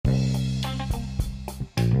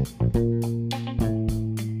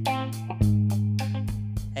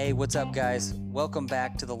Hey, what's up, guys? Welcome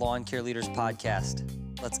back to the Lawn Care Leaders Podcast.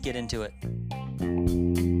 Let's get into it.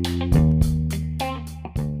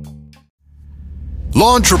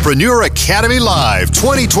 Lawntrepreneur Academy Live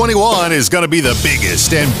 2021 is going to be the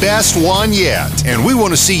biggest and best one yet. And we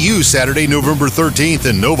want to see you Saturday, November 13th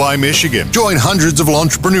in Novi, Michigan. Join hundreds of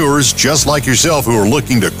lawntrepreneurs just like yourself who are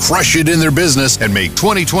looking to crush it in their business and make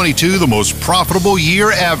 2022 the most profitable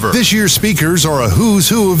year ever. This year's speakers are a who's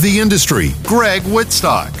who of the industry. Greg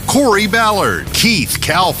Whitstock, Corey Ballard, Keith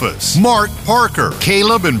Kalfas, Mark Parker,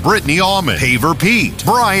 Caleb and Brittany Almond, Haver Pete,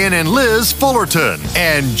 Brian and Liz Fullerton,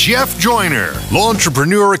 and Jeff Joyner. Lawntrepreneur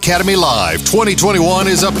Academy Live 2021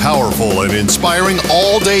 is a powerful and inspiring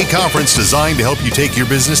all-day conference designed to help you take your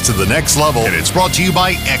business to the next level, and it's brought to you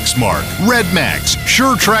by Exmark, RedMax,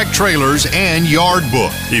 SureTrack Trailers, and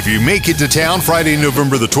Yardbook. If you make it to town Friday,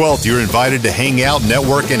 November the 12th, you're invited to hang out,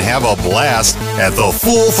 network, and have a blast at the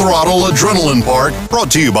Full Throttle Adrenaline Park, brought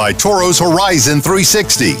to you by Toro's Horizon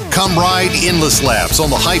 360. Come ride endless laps on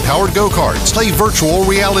the high-powered go-karts, play virtual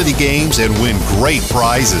reality games, and win great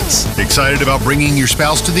prizes. Excited about bringing your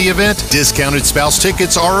spouse to the event? Discounted spouse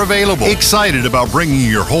tickets are available. Excited about bringing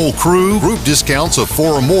your whole crew? Group discounts of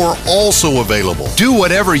 4 or more also available. Do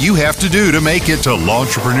whatever you have to do to make it to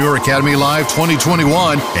Lawntrepreneur Academy Live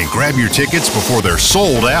 2021 and grab your tickets before they're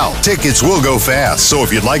sold out. Tickets will go fast, so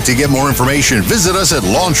if you'd like to get more information, visit us at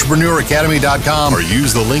lawnpreneuracademy.com or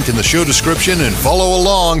use the link in the show description and follow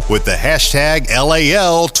along with the hashtag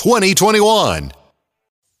LAL2021.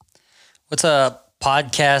 What's up,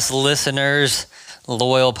 podcast listeners,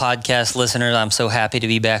 loyal podcast listeners? I'm so happy to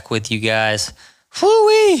be back with you guys.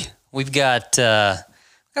 Whoo-wee! We've got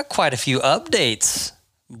quite a few updates,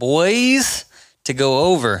 boys, to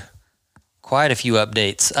go over. Quite a few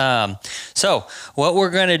updates. So what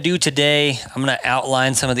we're going to do today, I'm going to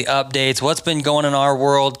outline some of the updates, what's been going on in our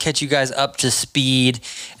world, catch you guys up to speed,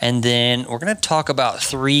 and then we're going to talk about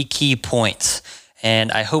 3 key points.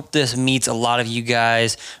 And I hope this meets a lot of you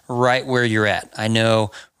guys right where you're at. I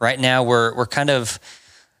know right now we're kind of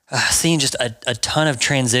seeing just a ton of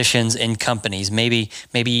transitions in companies. Maybe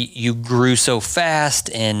you grew so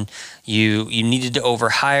fast and you needed to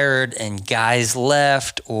overhire and guys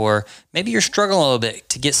left, or maybe you're struggling a little bit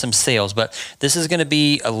to get some sales. But this is going to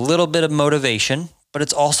be a little bit of motivation, but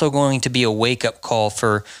it's also going to be a wake-up call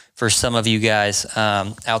for some of you guys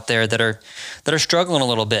out there that are struggling a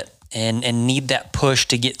little bit and need that push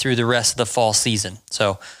to get through the rest of the fall season.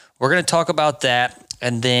 So we're going to talk about that.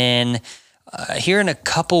 And then here in a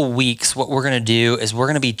couple weeks, what we're going to do is we're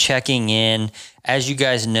going to be checking in. As you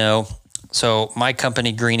guys know, so my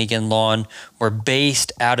company, Green Again Lawn, we're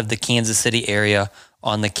based out of the Kansas City area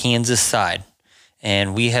on the Kansas side.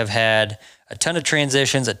 And we have had a ton of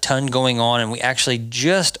transitions, a ton going on, and we actually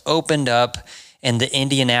just opened up in the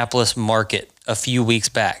Indianapolis market a few weeks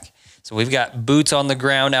back. So we've got boots on the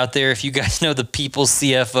ground out there. If you guys know the People's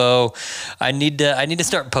CFO, I need to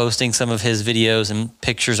start posting some of his videos and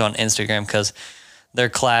pictures on Instagram because they're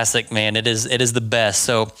classic, man. It is the best.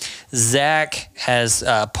 So Zach has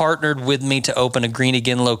partnered with me to open a Green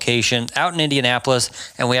Again location out in Indianapolis,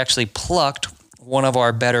 and we actually plucked one of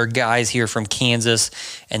our better guys here from Kansas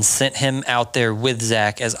and sent him out there with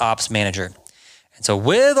Zach as ops manager. And so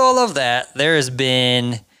with all of that, there has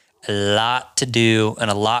been a lot to do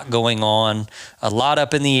and a lot going on, a lot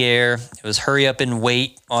up in the air. It was hurry up and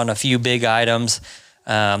wait on a few big items.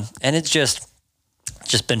 And it's just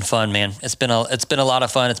been fun, man. It's been a lot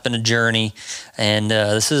of fun. It's been a journey, and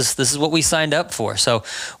this is what we signed up for. So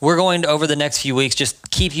we're going to, over the next few weeks,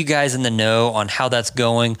 just keep you guys in the know on how that's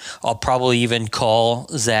going. I'll probably even call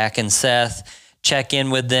Zach and Seth, check in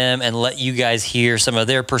with them, and let you guys hear some of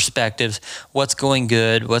their perspectives, what's going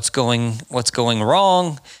good, what's going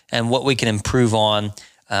wrong, and what we can improve on.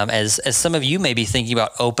 As some of you may be thinking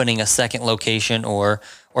about opening a second location or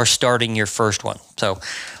starting your first one. So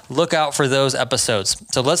look out for those episodes.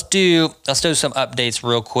 So let's do some updates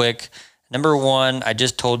real quick. Number 1, I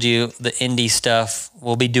just told you the indie stuff.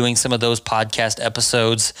 We'll be doing some of those podcast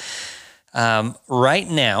episodes. Right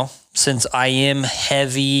now, since I am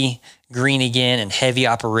heavy Green Again and heavy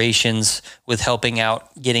operations with helping out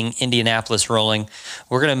getting Indianapolis rolling,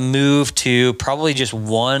 we're going to move to probably just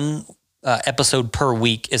one episode per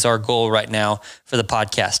week is our goal right now for the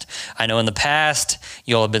podcast. I know in the past,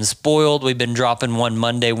 you all have been spoiled. We've been dropping one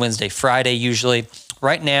Monday, Wednesday, Friday usually.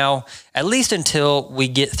 Right now, at least until we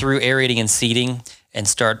get through aerating and seeding and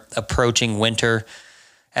start approaching winter,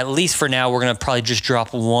 at least for now, we're going to probably just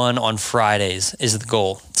drop one on Fridays is the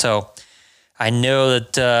goal. So I know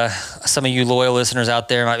that some of you loyal listeners out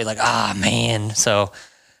there might be like, man. So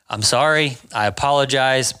I'm sorry, I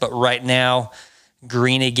apologize, but right now,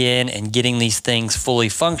 green again and getting these things fully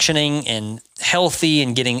functioning and healthy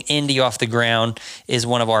and getting Indy off the ground is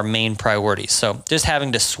one of our main priorities. So just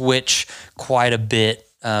having to switch quite a bit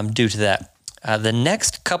due to that. The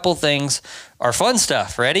next couple things are fun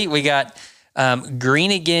stuff. Ready? We got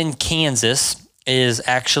Green Again Kansas is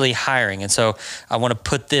actually hiring. And so I want to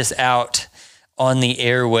put this out on the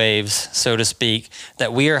airwaves, so to speak,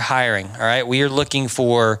 that we are hiring. All right. We are looking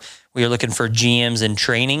for GMs in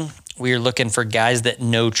training. We are looking for guys that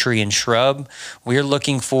know tree and shrub. We are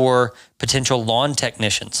looking for potential lawn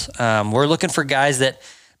technicians. We're looking for guys that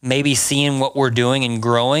maybe seeing what we're doing and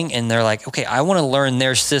growing, and they're like, okay, I want to learn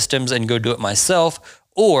their systems and go do it myself,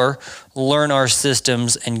 or learn our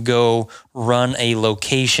systems and go run a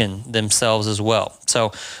location themselves as well.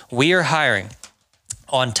 So we are hiring.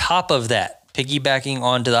 On top of that, piggybacking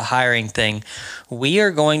onto the hiring thing, we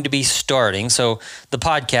are going to be starting. So the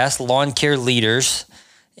podcast, Lawn Care Leaders,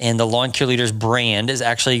 and the Lawn Care Leaders brand is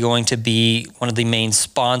actually going to be one of the main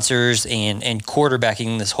sponsors and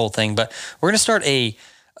quarterbacking this whole thing. But we're going to start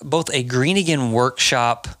both a Green Again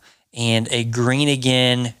workshop and a Green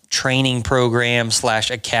Again training program /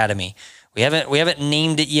 academy. We haven't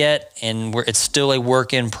named it yet, and it's still a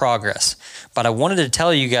work in progress. But I wanted to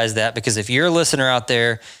tell you guys that because if you're a listener out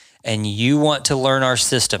there and you want to learn our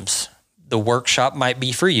systems, the workshop might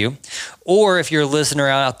be for you. Or if you're a listener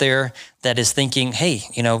out there that is thinking, hey,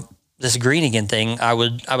 this Green Again thing, I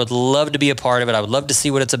would love to be a part of it. I would love to see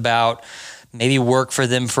what it's about. Maybe work for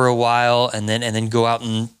them for a while and then go out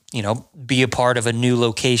and, be a part of a new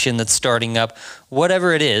location that's starting up.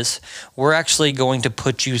 Whatever it is, we're actually going to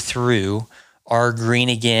put you through our Green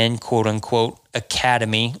Again, quote unquote,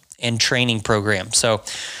 academy and training program. So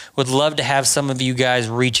would love to have some of you guys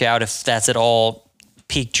reach out if that's at all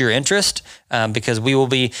piqued your interest, because we will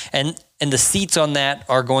be, and the seats on that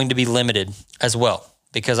are going to be limited as well,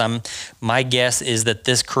 because my guess is that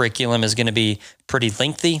this curriculum is going to be pretty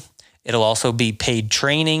lengthy. It'll also be paid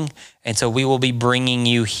training. And so we will be bringing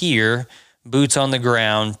you here, boots on the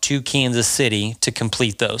ground, to Kansas City to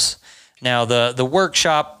complete those. Now, the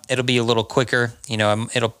workshop, it'll be a little quicker.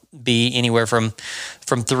 It'll be anywhere from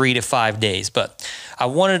 3 to 5 days. But I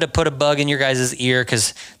wanted to put a bug in your guys' ear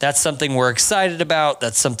because that's something we're excited about.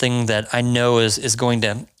 That's something that I know is going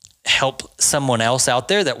to help someone else out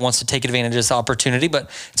there that wants to take advantage of this opportunity. But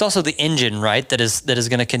it's also the engine, right, that is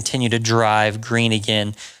going to continue to drive Green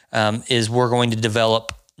Again. Is we're going to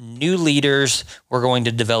develop new leaders. We're going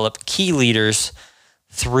to develop key leaders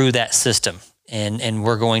through that system. And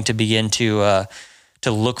we're going to begin to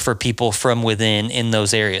look for people from within in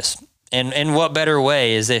those areas. And what better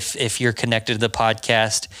way is if you're connected to the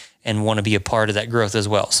podcast and want to be a part of that growth as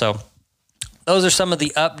well. So those are some of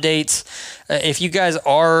the updates. If you guys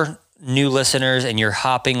are new listeners and you're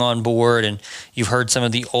hopping on board and you've heard some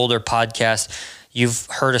of the older podcasts, you've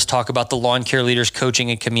heard us talk about the Lawn Care Leaders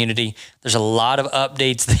coaching and community. There's a lot of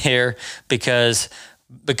updates there because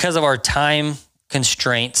of our time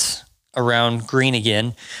constraints around Green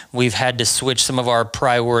Again, we've had to switch some of our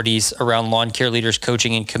priorities around Lawn Care Leaders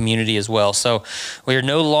coaching and community as well. So we are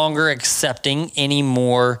no longer accepting any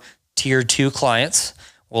more tier 2 clients.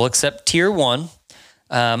 We'll accept tier 1.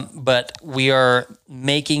 But we are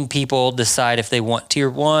making people decide if they want tier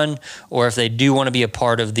 1 or if they do want to be a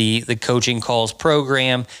part of the coaching calls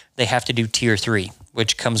program, they have to do tier 3,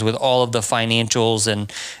 which comes with all of the financials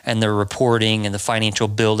and the reporting and the financial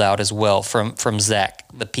build out as well from Zach,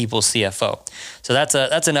 the People's CFO. So that's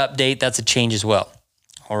an update. That's a change as well.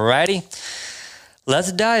 All righty.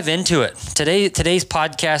 Let's dive into it. Today's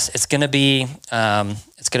podcast, it's going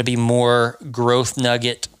to be more growth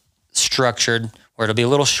nugget structured, where it'll be a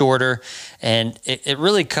little shorter. And it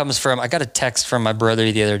really comes from, I got a text from my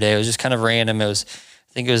brother the other day. It was just kind of random. I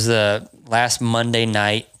think it was the last Monday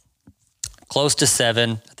night, close to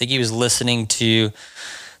 7. I think he was listening to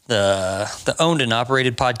the Owned and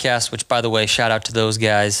Operated podcast, which, by the way, shout out to those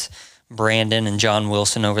guys, Brandon and John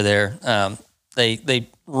Wilson over there. They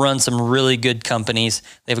run some really good companies.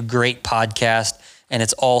 They have a great podcast, and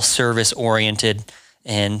it's all service oriented,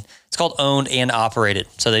 and it's called Owned and Operated.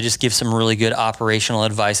 So they just give some really good operational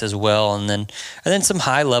advice as well, and then some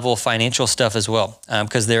high level financial stuff as well,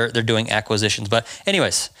 because they're doing acquisitions. But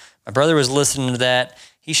anyways, my brother was listening to that.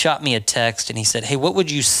 He shot me a text and he said, "Hey, what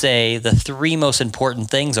would you say the 3 most important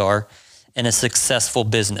things are in a successful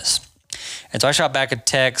business?" And so I shot back a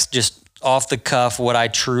text just off the cuff, what I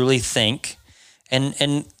truly think.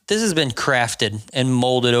 And this has been crafted and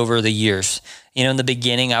molded over the years. In the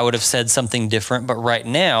beginning, I would have said something different, but right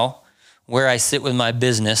now, where I sit with my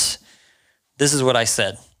business, this is what I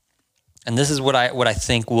said. And this is what I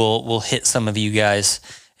think will hit some of you guys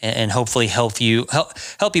and hopefully help you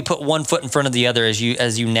put one foot in front of the other as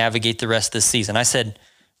you navigate the rest of the season. I said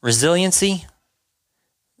resiliency,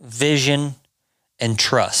 vision, and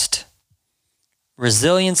trust.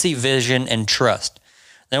 Resiliency, vision, and trust.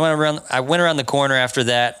 Then I went around the corner after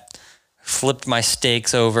that, flipped my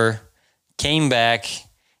steaks over, came back,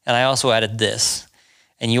 and I also added this.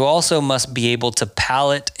 And you also must be able to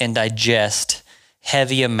palate and digest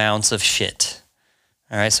heavy amounts of shit.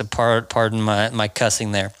 All right, so pardon my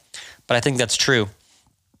cussing there. But I think that's true.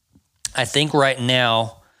 I think right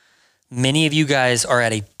now, many of you guys are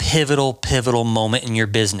at a pivotal moment in your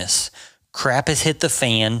business. Crap has hit the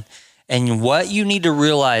fan, and what you need to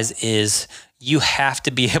realize is you have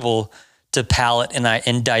to be able to palate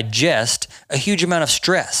and digest a huge amount of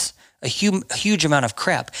stress, a huge amount of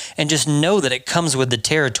crap, and just know that it comes with the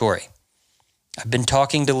territory. I've been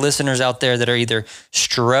talking to listeners out there that are either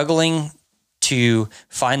struggling to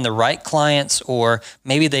find the right clients, or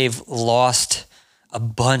maybe they've lost a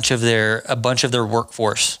bunch of their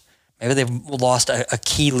workforce. Maybe they've lost a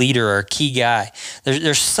key leader or a key guy.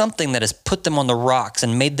 There's something that has put them on the rocks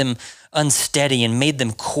and made them unsteady and made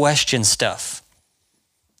them question stuff.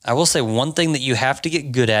 I will say one thing that you have to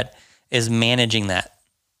get good at is managing that,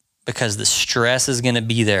 because the stress is going to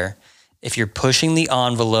be there. If you're pushing the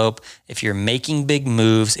envelope, if you're making big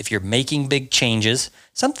moves, if you're making big changes,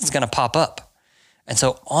 something's going to pop up. And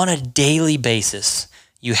so on a daily basis,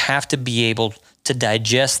 you have to be able to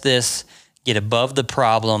digest this, get above the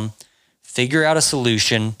problem, figure out a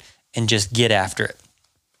solution, and just get after it.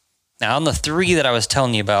 Now, on the three that I was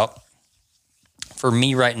telling you about, for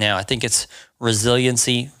me right now, I think it's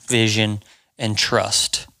resiliency, vision, and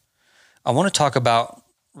trust. I want to talk about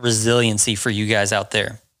resiliency for you guys out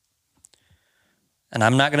there. And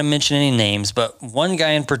I'm not going to mention any names, but one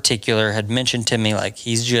guy in particular had mentioned to me,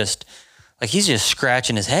 he's just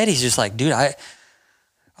scratching his head. He's just like, dude,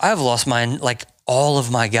 I've lost all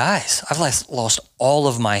of my guys. I've lost all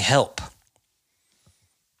of my help.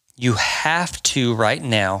 You have to right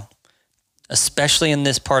now, especially in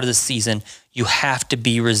this part of the season, you have to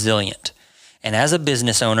be resilient. And as a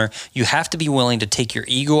business owner, you have to be willing to take your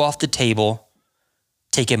ego off the table,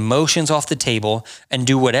 take emotions off the table, and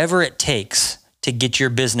do whatever it takes to get your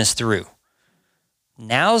business through.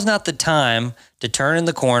 Now's not the time to turn in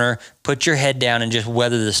the corner, put your head down, and just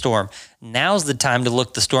weather the storm. Now's the time to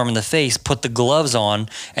look the storm in the face, put the gloves on,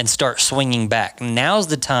 and start swinging back. Now's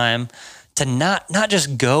the time to not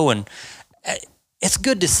just go and... It's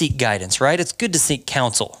good to seek guidance, right? It's good to seek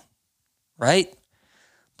counsel, right?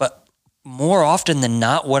 But more often than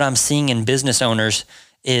not, what I'm seeing in business owners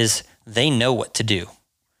is they know what to do.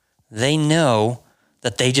 They know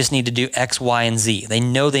that they just need to do X, Y, and Z. They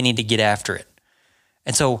know they need to get after it.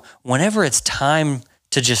 And so whenever it's time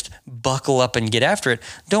to just buckle up and get after it,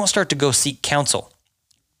 don't start to go seek counsel.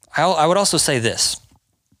 I would also say this.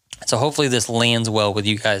 So hopefully this lands well with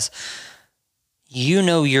you guys. You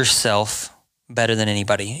know yourself better than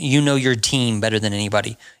anybody. You know your team better than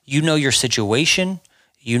anybody. You know your situation.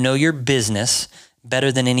 You know your business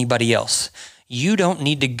better than anybody else. You don't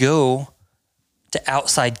need to go to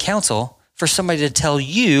outside counsel for somebody to tell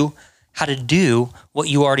you how to do what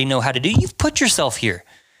you already know how to do. You've put yourself here.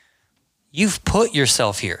 You've put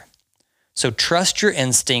yourself here. So trust your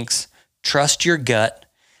instincts, trust your gut,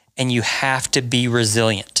 and you have to be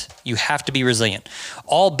resilient. You have to be resilient.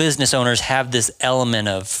 All business owners have this element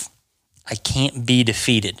of, I can't be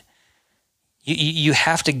defeated. You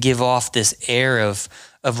have to give off this air of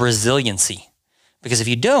resiliency, because if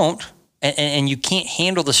you don't, and you can't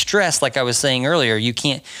handle the stress, like I was saying earlier, you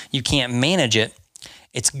can't manage it,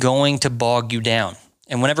 it's going to bog you down.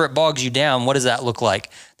 And whenever it bogs you down, what does that look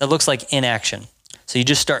like? That looks like inaction. So you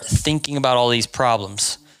just start thinking about all these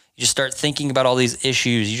problems. You just start thinking about all these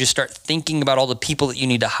issues. You just start thinking about all the people that you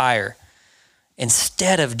need to hire,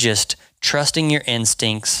 instead of just trusting your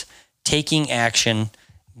instincts, taking action,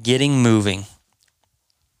 getting moving.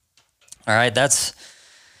 All right, that's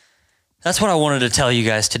what I wanted to tell you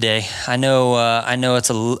guys today. I know it's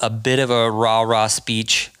a bit of a rah-rah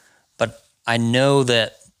speech, but I know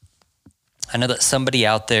that somebody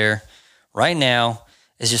out there right now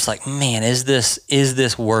is just like, man, is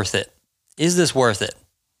this worth it? Is this worth it?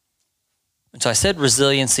 And so I said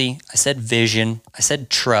resiliency, I said vision, I said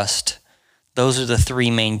trust. Those are the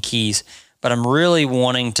three main keys. But I'm really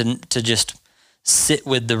wanting to just sit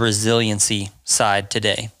with the resiliency side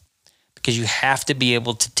today, because you have to be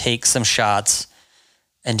able to take some shots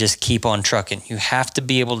and just keep on trucking. You have to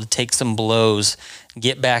be able to take some blows,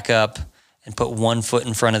 get back up, and put one foot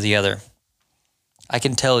in front of the other. I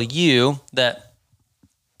can tell you that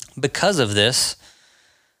because of this,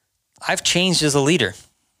 I've changed as a leader.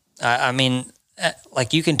 I mean,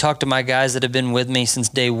 like you can talk to my guys that have been with me since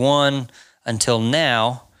day one until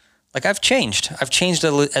now. Like I've changed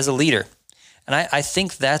as a leader. And I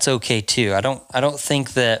think that's okay too. I don't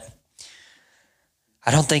think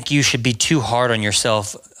you should be too hard on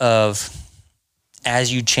yourself of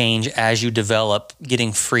as you change, as you develop,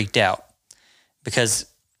 getting freaked out. Because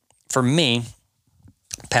for me,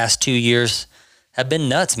 past 2 years have been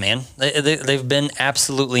nuts, man. They've been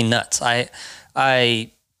absolutely nuts. I've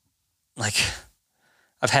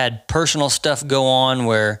had personal stuff go on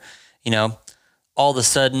where, all of a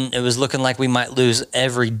sudden it was looking like we might lose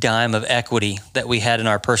every dime of equity that we had in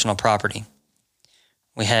our personal property.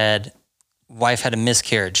 Wife had a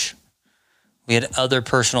miscarriage. We had other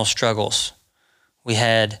personal struggles. We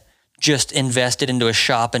had just invested into a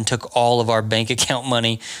shop and took all of our bank account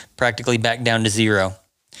money practically back down to zero.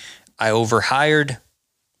 I overhired.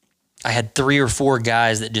 I had 3 or 4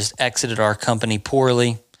 guys that just exited our company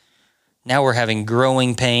poorly. Now we're having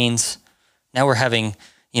growing pains. Now we're having,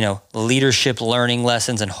 leadership learning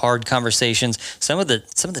lessons and hard conversations. Some of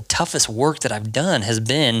the toughest work that I've done has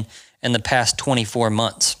been in the past 24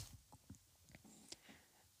 months.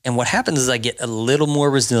 And what happens is I get a little more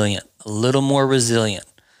resilient, a little more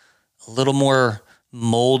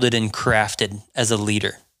molded and crafted as a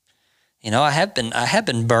leader. I have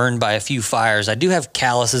been burned by a few fires. I do have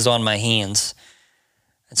calluses on my hands.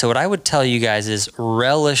 And so what I would tell you guys is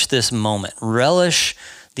relish this moment. Relish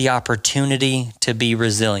the opportunity to be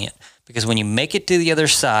resilient. Because when you make it to the other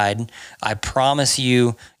side, I promise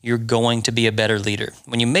you, you're going to be a better leader.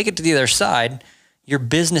 When you make it to the other side, your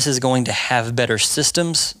business is going to have better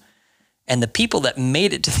systems. And the people that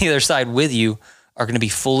made it to the other side with you are going to be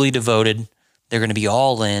fully devoted. They're going to be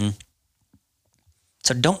all in.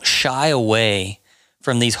 So don't shy away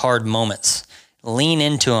from these hard moments. Lean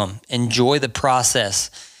into them. Enjoy the process.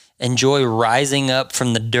 Enjoy rising up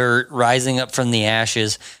from the dirt, rising up from the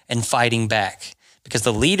ashes, and fighting back. Because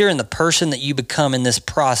the leader and the person that you become in this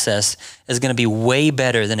process is going to be way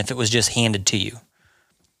better than if it was just handed to you.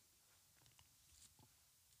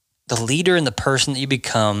 The leader and the person that you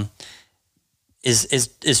become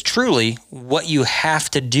is truly what you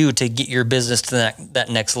have to do to get your business to that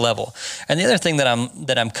next level. And the other thing that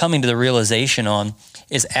I'm coming to the realization on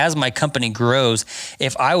is as my company grows,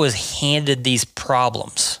 if I was handed these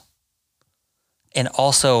problems, and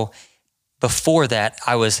also before that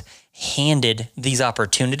I was handed these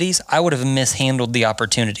opportunities, I would have mishandled the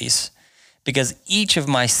opportunities because each of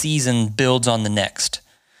my season builds on the next.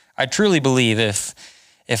 I truly believe if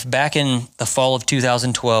back in the fall of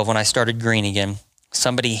 2012, when I started Green again,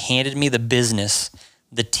 somebody handed me the business,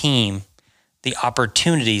 the team, the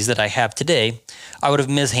opportunities that I have today, I would have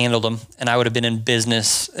mishandled them and I would have been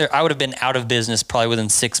out of business probably within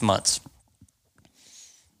 6 months.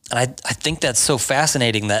 And I think that's so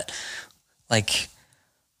fascinating that like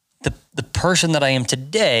the person that I am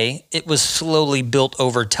today, it was slowly built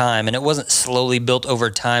over time, and it wasn't slowly built over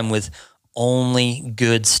time with only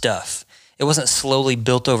good stuff. It wasn't slowly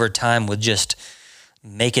built over time with just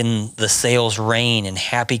making the sales rain and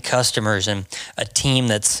happy customers and a team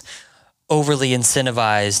that's overly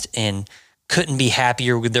incentivized and couldn't be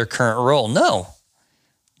happier with their current role. No,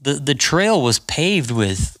 the trail was paved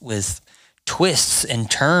with twists and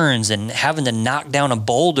turns and having to knock down a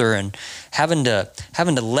boulder and having to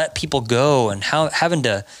let people go and having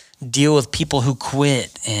to deal with people who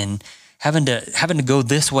quit and having to go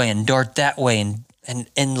this way and dart that way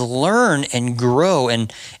and learn and grow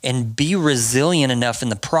and be resilient enough in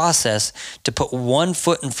the process to put one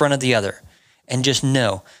foot in front of the other and just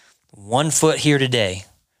know 1 foot here today.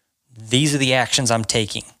 These are the actions I'm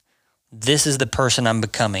taking. This is the person I'm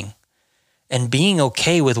becoming. And being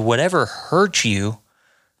okay with whatever hurt you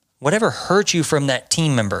from that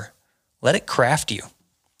team member, let it craft you.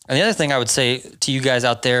 And the other thing I would say to you guys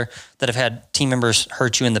out there that have had team members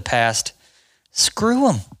hurt you in the past, screw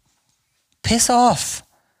them. Piss off.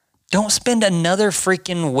 Don't spend another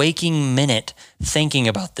freaking waking minute thinking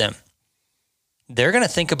about them. They're going to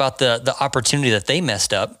think about the opportunity that they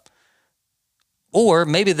messed up. Or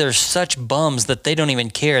maybe they're such bums that they don't even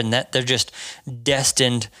care and that they're just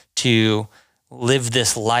destined to live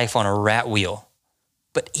this life on a rat wheel.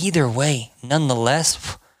 But either way,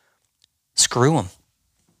 nonetheless, screw them.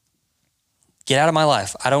 Get out of my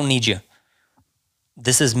life. I don't need you.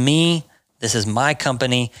 This is me. This is my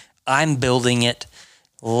company. I'm building it.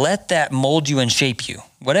 Let that mold you and shape you.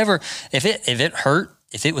 Whatever, if it hurt,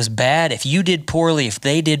 if it was bad, if you did poorly, if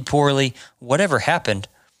they did poorly, whatever happened,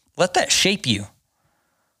 let that shape you.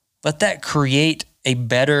 Let that create a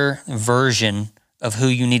better version of who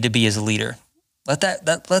you need to be as a leader. Let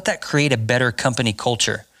that create a better company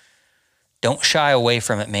culture. Don't shy away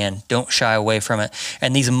from it, man. Don't shy away from it.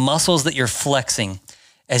 And these muscles that you're flexing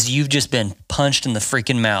as you've just been punched in the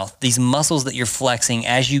freaking mouth, these muscles that you're flexing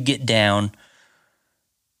as you get down,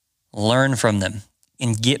 learn from them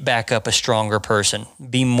and get back up a stronger person.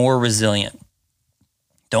 Be more resilient.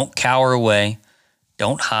 Don't cower away.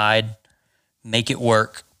 Don't hide. Make it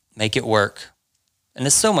work. Make it work. And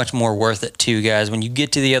it's so much more worth it too, guys. When you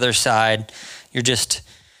get to the other side,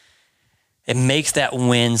 it makes that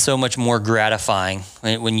win so much more gratifying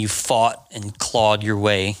when you fought and clawed your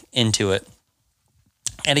way into it.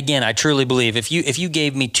 And again, I truly believe if you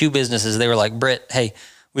gave me two businesses, they were like, Britt, hey,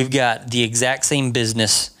 we've got the exact same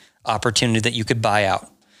business opportunity that you could buy out.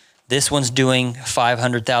 This one's doing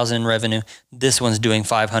 $500,000 in revenue. This one's doing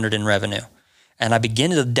 $500 in revenue. And I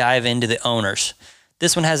begin to dive into the owners.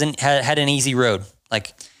 This one hasn't had an easy road.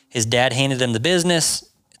 Like his dad handed him the business.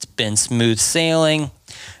 It's been smooth sailing.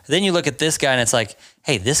 Then you look at this guy and it's like,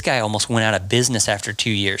 hey, this guy almost went out of business after 2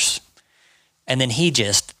 years. And then he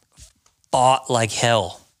just fought like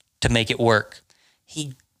hell to make it work.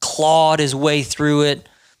 He clawed his way through it.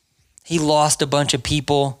 He lost a bunch of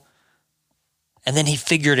people. And then he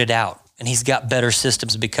figured it out, and he's got better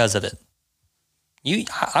systems because of it.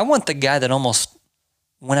 I want the guy that almost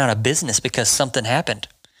went out of business because something happened,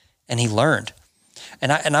 and he learned.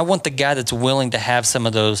 And I want the guy that's willing to have some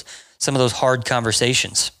of those hard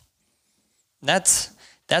conversations. That's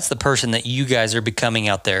the person that you guys are becoming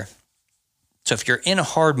out there. So if you're in a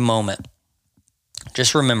hard moment,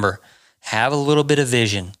 just remember, have a little bit of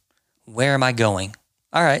vision. Where am I going?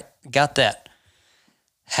 All right, got that.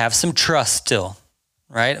 Have some trust still,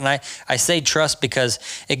 right? And I say trust because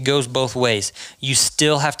it goes both ways. You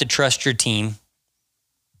still have to trust your team.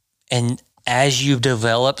 And as you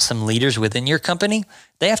develop some leaders within your company,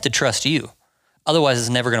 they have to trust you. Otherwise, it's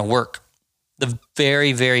never going to work. The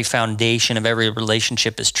very, very foundation of every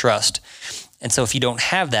relationship is trust. And so if you don't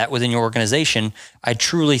have that within your organization, I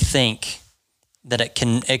truly think that it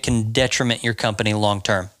can detriment your company long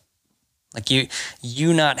term. Like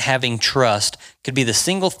you not having trust could be the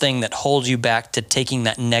single thing that holds you back to taking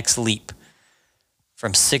that next leap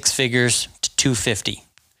from 6 figures to 250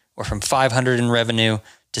 or from 500 in revenue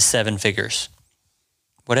to 7 figures.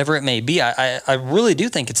 Whatever it may be, I really do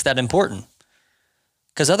think it's that important.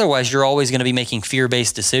 Because otherwise you're always going to be making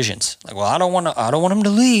fear-based decisions. Like, well, I don't want him to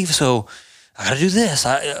leave, so I got to do this.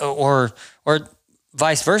 Or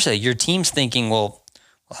vice versa. Your team's thinking, well,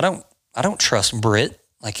 I don't trust Britt.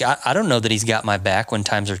 Like, I don't know that he's got my back when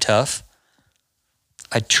times are tough.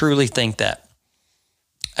 I truly think that.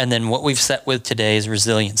 And then what we've set with today is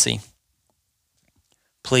resiliency.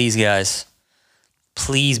 Please, guys,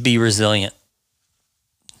 please be resilient.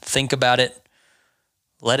 Think about it.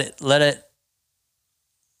 Let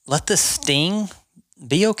the sting,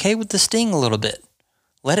 be okay with the sting a little bit.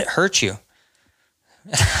 Let it hurt you.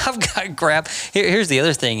 I've got crap. Here's the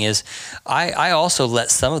other thing is I also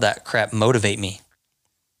let some of that crap motivate me.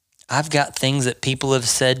 I've got things that people have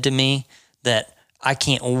said to me that I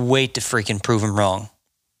can't wait to freaking prove them wrong.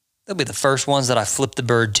 They'll be the first ones that I flip the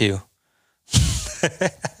bird to.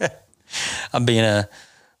 I'm being a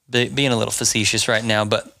little facetious right now,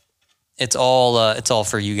 but it's all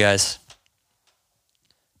for you guys.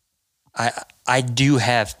 I do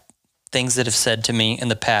have things that have said to me in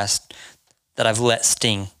the past that I've let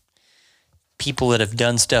sting. People that have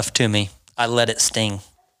done stuff to me, I let it sting.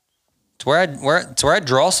 It's where I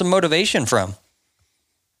draw some motivation from.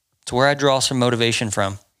 You're in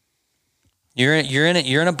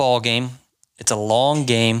a ball game. It's a long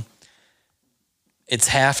game. It's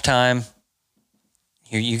halftime.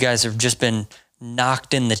 You guys have just been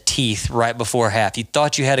knocked in the teeth right before half. You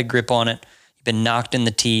thought you had a grip on it. You've been knocked in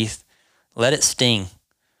the teeth. Let it sting.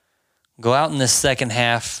 Go out in the second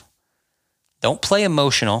half. Don't play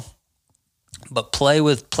emotional, but play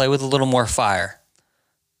with a little more fire.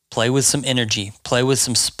 Play with some energy. Play with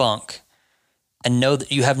some spunk. And know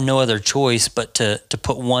that you have no other choice but to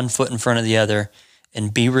put one foot in front of the other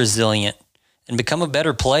and be resilient and become a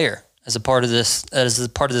better player as a part of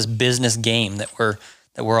this business game that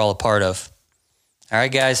we're all a part of. All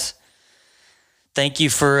right, guys.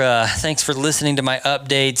 Thanks for listening to my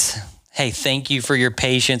updates. Hey, thank you for your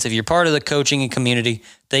patience. If you're part of the coaching and community,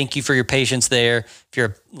 thank you for your patience there. If you're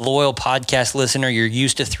a loyal podcast listener, you're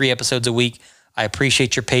used to 3 episodes a week. I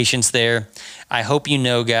appreciate your patience there. I hope you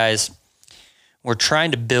know, guys, we're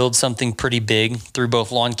trying to build something pretty big through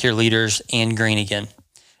both Lawn Care Leaders and Green Again.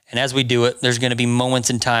 And as we do it, there's going to be moments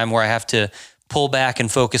in time where I have to pull back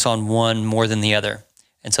and focus on one more than the other.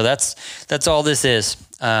 And so that's all this is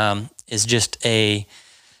just a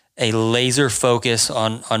laser focus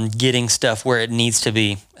on getting stuff where it needs to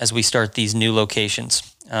be as we start these new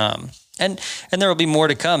locations. And And there will be more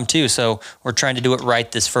to come too. So we're trying to do it right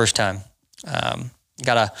this first time.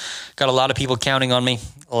 Got a lot of people counting on me,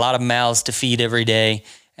 a lot of mouths to feed every day.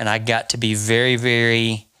 And I got to be very,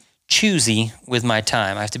 very choosy with my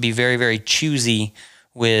time. I have to be very, very choosy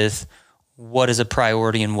with what is a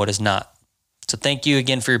priority and what is not. So thank you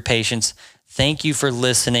again for your patience. Thank you for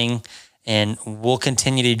listening. And we'll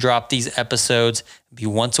continue to drop these episodes. It'll be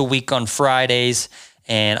once a week on Fridays.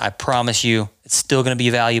 And I promise you, it's still going to be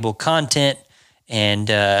valuable content. And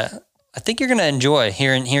I think you're going to enjoy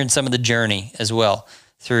hearing some of the journey as well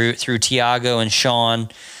through Tiago and Sean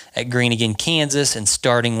at Green Again, Kansas, and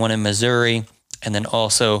starting one in Missouri, and then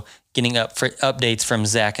also getting updates from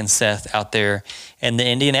Zach and Seth out there in the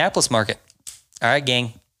Indianapolis market. All right,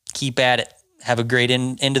 gang, keep at it. Have a great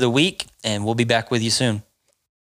end of the week, and we'll be back with you soon.